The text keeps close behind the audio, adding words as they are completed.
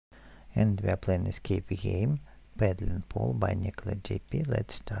and we are playing escape game paddling pool by Nicolet.jp.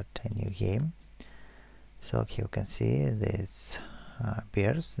 Let's start a new game. So here you can see these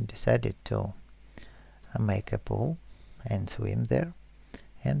bears decided to make a pool and swim there,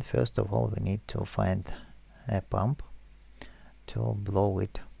 and first of all we need to find a pump to blow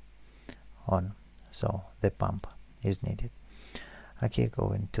it on, so the pump is needed. Okay,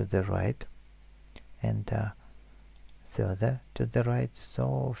 going to the right and further to the right.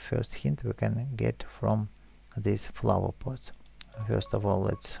 So first hint we can get from these flower pots. First of all,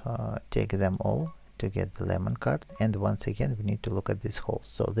 let's take them all to get the lemon card, and once again we need to look at this hole.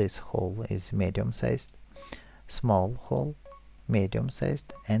 So this hole is medium sized, small hole, medium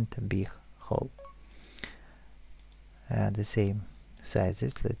sized, and big hole. The same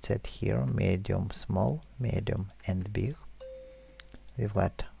sizes, let's set here medium, small, medium, and big. We've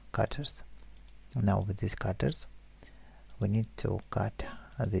got cutters. Now with these cutters we need to cut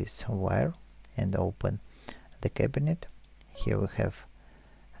this wire and open the cabinet. Here we have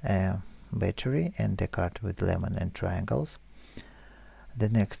a battery and a card with lemon and triangles. The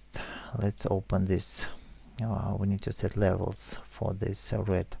next, let's open this. We need to set levels for these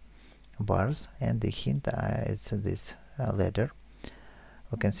red bars, and the hint is this ladder.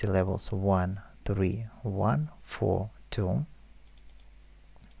 We can see levels 1, 3, 1, 4, 2,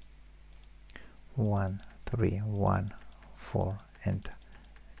 1, 3, 1, 4, and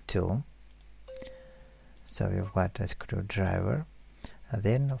 2. So we've got a screwdriver.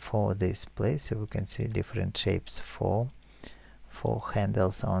 Then for this place we can see different shapes for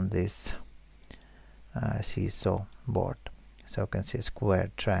handles on this seesaw board. So you can see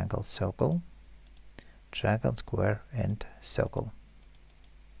square, triangle, circle, triangle, square, and circle.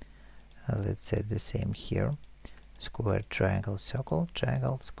 Let's say the same here: square, triangle, circle,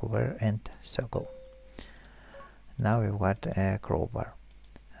 triangle, square, and circle. Now we've got a crowbar.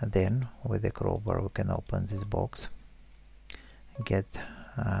 Then with the crowbar we can open this box, get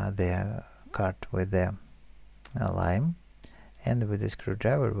the card with the lime, and with the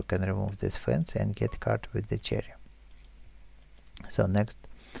screwdriver we can remove this fence and get card with the cherry. So next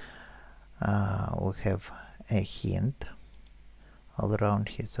we have a hint all around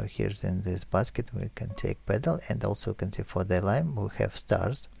here. So here's in this basket we can take pedal, and also you can see for the lime we have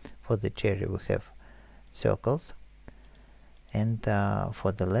stars, for the cherry we have circles, and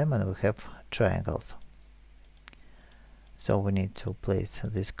for the lemon we have triangles. So we need to place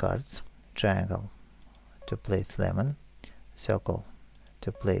these cards: triangle to place lemon, circle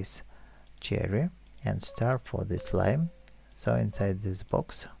to place cherry, and star for this lime. So inside this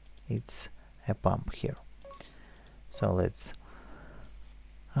box it's a pump here. So let's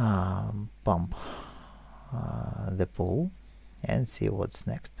pump the pool and see what's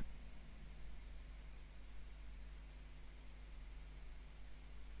next.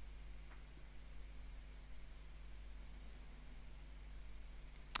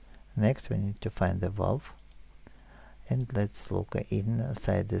 Next we need to find the valve, and let's look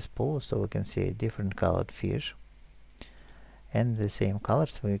inside this pool so we can see a different colored fish, and the same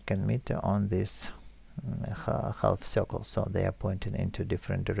colors we can meet on this half circle, so they are pointing into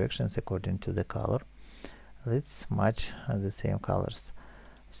different directions according to the color. Let's match the same colors.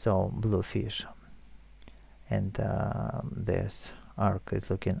 So blue fish, and this arc is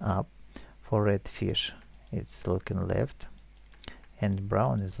looking up. For red fish it's looking left, and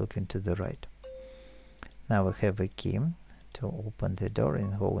brown is looking to the right. Now we have a key to open the door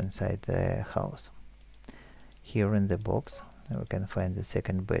and go inside the house. Here in the box we can find the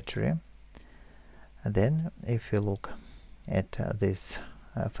second battery, and then if you look at this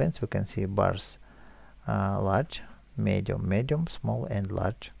fence we can see bars: large, medium, medium, small, and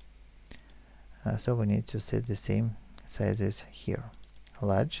large. So we need to set the same sizes here: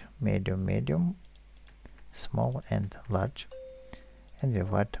 large, medium, medium, small, and large. And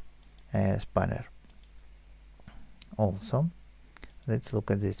we've got a spanner. Also, let's look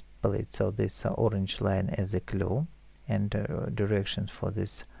at this palette. So this orange line as a clue, and directions for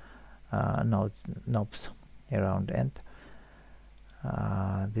this knobs around, and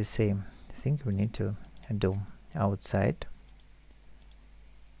the same thing we need to do outside.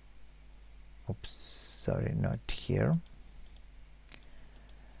 Oops, sorry, not here.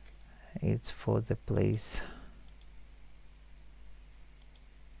 It's for the place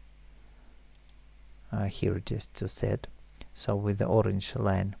here it is to set. So with the orange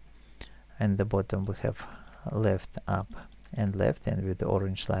line and the bottom we have left, up, and left, and with the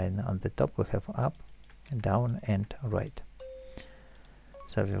orange line on the top we have up, down, and right.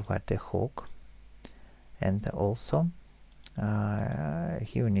 So we've got a hook, and also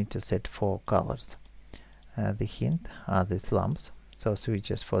here we need to set 4 colors. The hint are these lamps. So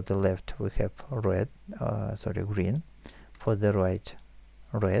switches: for the left we have green, for the right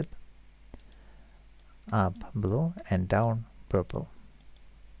red, up blue, and down purple.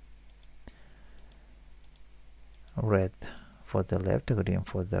 Red for the left, green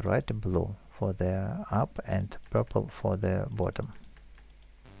for the right, blue for the up, and purple for the bottom.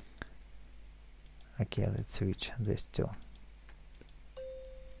 Okay, let's switch these two.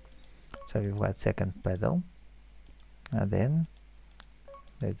 So we've got second pedal. And then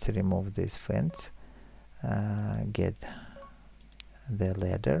let's remove this fence, get the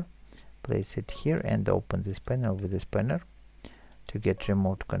ladder, place it here, and open this panel with the spanner to get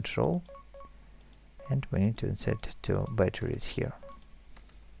remote control. And we need to insert two batteries here.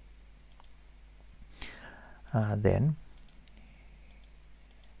 Then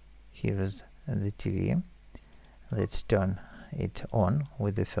here's the TV. Let's turn it on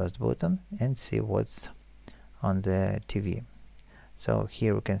with the first button and see what's on the TV. So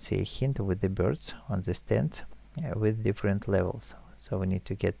here we can see a hint with the birds on the stands with different levels. So we need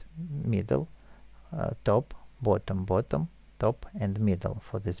to get middle, top, bottom, bottom, top, and middle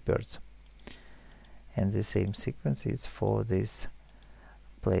for these birds. And the same sequence is for this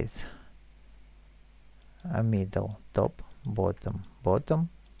place: middle, top, bottom, bottom,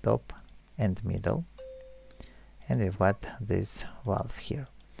 top, and middle. And we've got this valve here.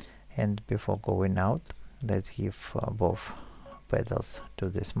 And before going out, let's give both pedals to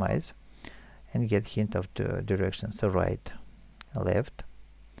this mice and get hint of the direction. So right, left,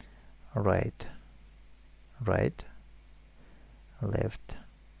 right, right, left,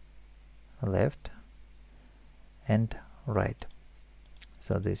 left, and right.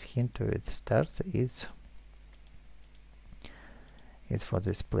 So this hint with stars is for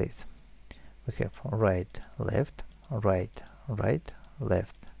this place. We have right, left, right, right,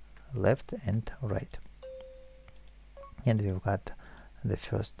 left, left, and right. And we've got the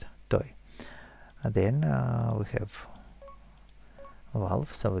first toy. Then we have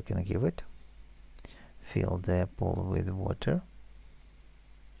valve, so we can give it, fill the pool with water.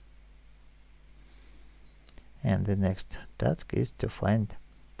 And the next task is to find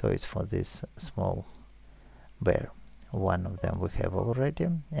toys for this small bear. One of them we have already,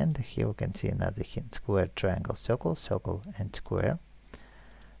 and here we can see another hint: square, triangle, circle, circle, and square.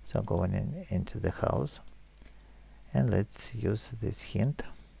 So going into the house, and let's use this hint.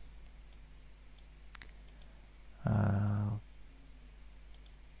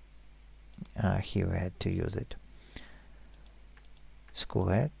 Here we had to use it: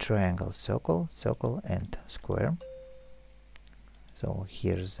 square, triangle, circle, circle, and square. So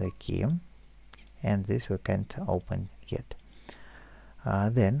here's a key, and this we can't open yet.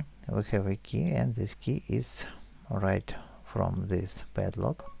 Then we have a key, and this key is right from this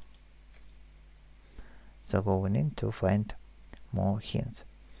padlock. So going in to find more hints.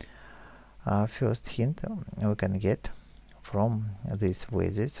 First hint we can get from these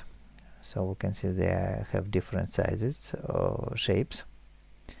vases. So we can see they have different sizes or shapes,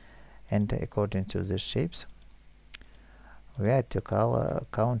 and according to the shapes we have to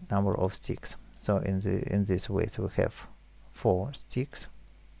count number of sticks. So in this way, so we have 4 sticks.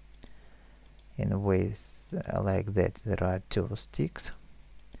 In ways like that there are 2 sticks,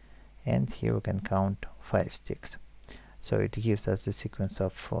 and here we can count 5 sticks. So it gives us the sequence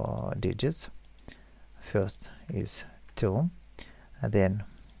of digits. First is 2, and then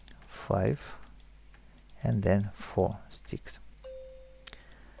 5, and then 4 sticks.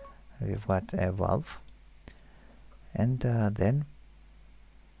 We've got a valve, and then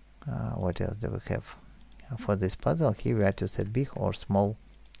what else do we have? For this puzzle here we have to set big or small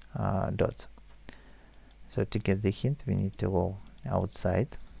dots. So to get the hint we need to go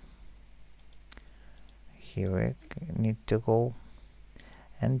outside. Here we need to go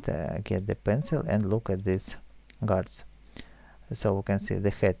and get the pencil and look at these guards. So we can see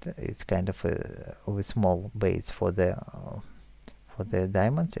the head is kind of a small base for the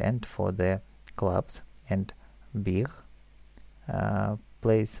diamonds and for the clubs, and big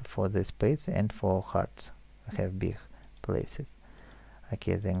place for the spades and for hearts. We have big places.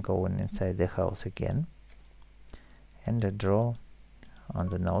 Okay, then going inside the house again and draw on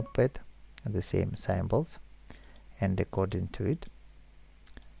the notepad the same symbols, and according to it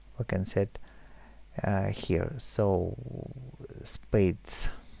we can set here. So spades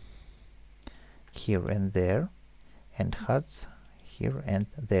here and there, and hearts here and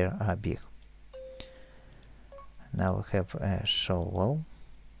there are big. Now we have a shovel.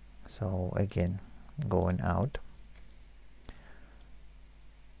 So again going out.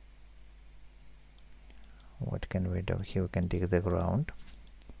 What can we do here? We can dig the ground,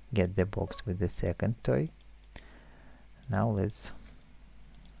 get the box with the second toy. Now let's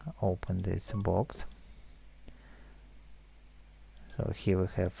open this box. So here we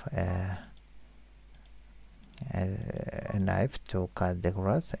have a knife to cut the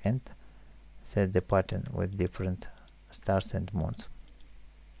grass and set the pattern with different stars and moons.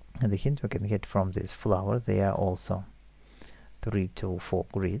 And the hint we can get from these flowers, they are also 3 to 4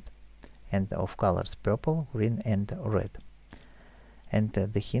 grid and of colors purple, green and red. And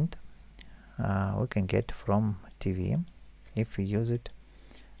the hint we can get from TV if we use it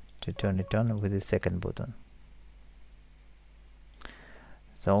to turn it on with the second button.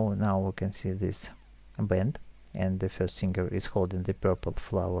 So now we can see this band, and the first finger is holding the purple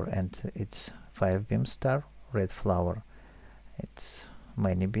flower and it's 5 beam star, red flower it's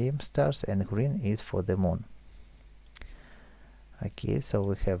many beam stars, and green is for the moon. Okay, so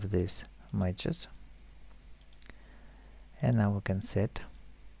we have these matches, and now we can set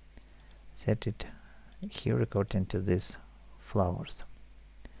it here according to these flowers.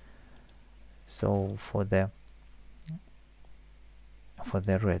 So for the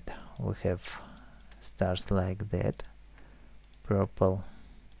red we have stars like that, purple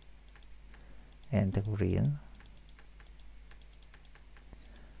and green.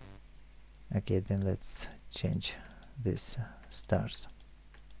 Okay, then let's change these stars.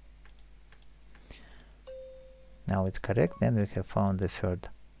 Now it's correct, and we have found the third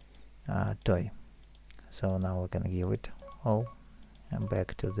toy. So now we can give it all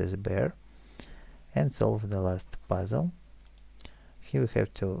back to this bear and solve the last puzzle. Here we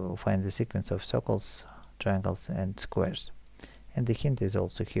have to find the sequence of circles, triangles and squares. And the hint is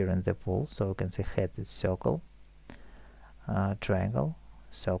also here in the pool, so we can say head is circle, triangle,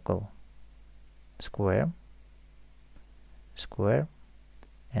 circle, square, square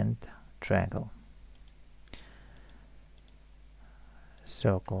and triangle.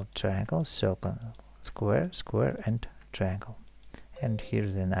 Circle, triangle, circle, square, square and triangle. And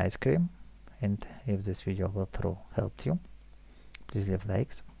here's an ice cream. And if this video walkthrough helped you, please leave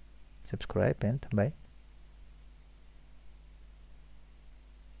likes, subscribe and bye.